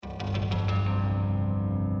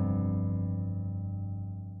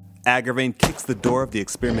Agravain kicks the door of the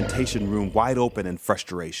experimentation room wide open in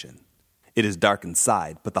frustration. It is dark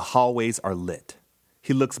inside, but the hallways are lit.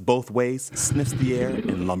 He looks both ways, sniffs the air,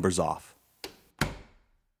 and lumbers off.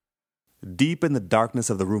 Deep in the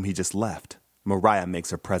darkness of the room he just left, Mariah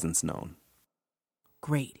makes her presence known.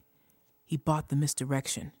 Great. He bought the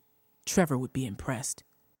misdirection. Trevor would be impressed.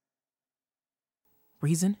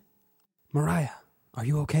 Rezin? Mariah, are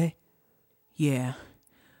you okay? Yeah.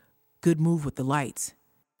 Good move with the lights.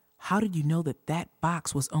 How did you know that that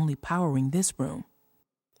box was only powering this room?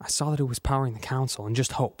 I saw that it was powering the council and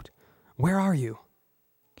just hoped. Where are you?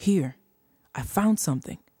 Here. I found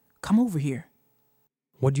something. Come over here.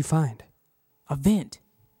 What'd you find? A vent.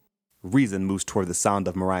 Rezin moves toward the sound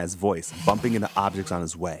of Mariah's voice, bumping into objects on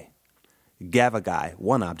his way. Gavagai,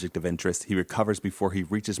 one object of interest, he recovers before he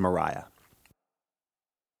reaches Mariah.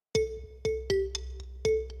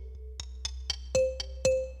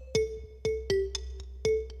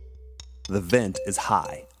 The vent is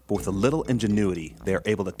high, but with a little ingenuity, they are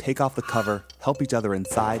able to take off the cover, help each other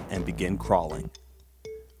inside, and begin crawling.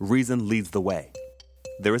 Rezin leads the way.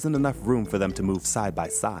 There isn't enough room for them to move side by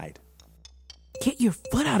side. Get your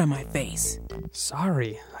foot out of my face.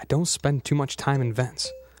 Sorry, I don't spend too much time in vents.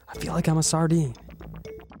 I feel like I'm a sardine.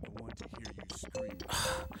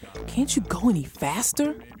 Can't you go any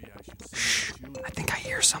faster? Shh, I think I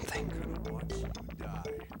hear something.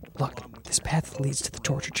 Look, this path leads to the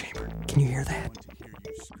torture chamber. Can you hear that?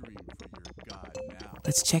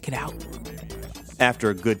 Let's check it out.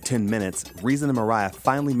 After a good 10 minutes, Rezin and Mariah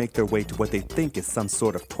finally make their way to what they think is some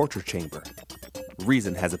sort of torture chamber.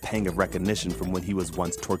 Rezin has a pang of recognition from when he was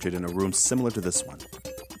once tortured in a room similar to this one.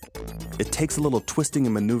 It takes a little twisting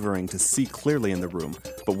and maneuvering to see clearly in the room,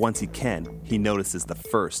 but once he can, he notices the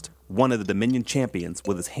first, one of the Dominion champions,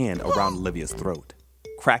 with his hand around Olivia's throat.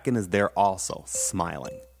 Kraken is there also,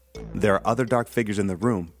 smiling. There are other dark figures in the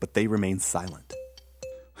room, but they remain silent.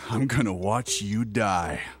 I'm gonna watch you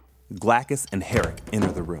die. Glackus and Herrick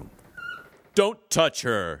enter the room. Don't touch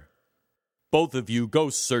her! Both of you go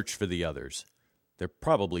search for the others. They're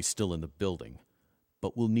probably still in the building,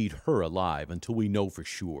 but we'll need her alive until we know for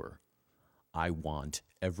sure. I want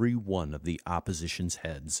every one of the opposition's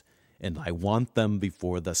heads, and I want them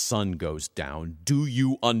before the sun goes down. Do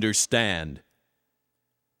you understand?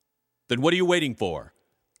 Then what are you waiting for?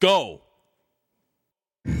 Go!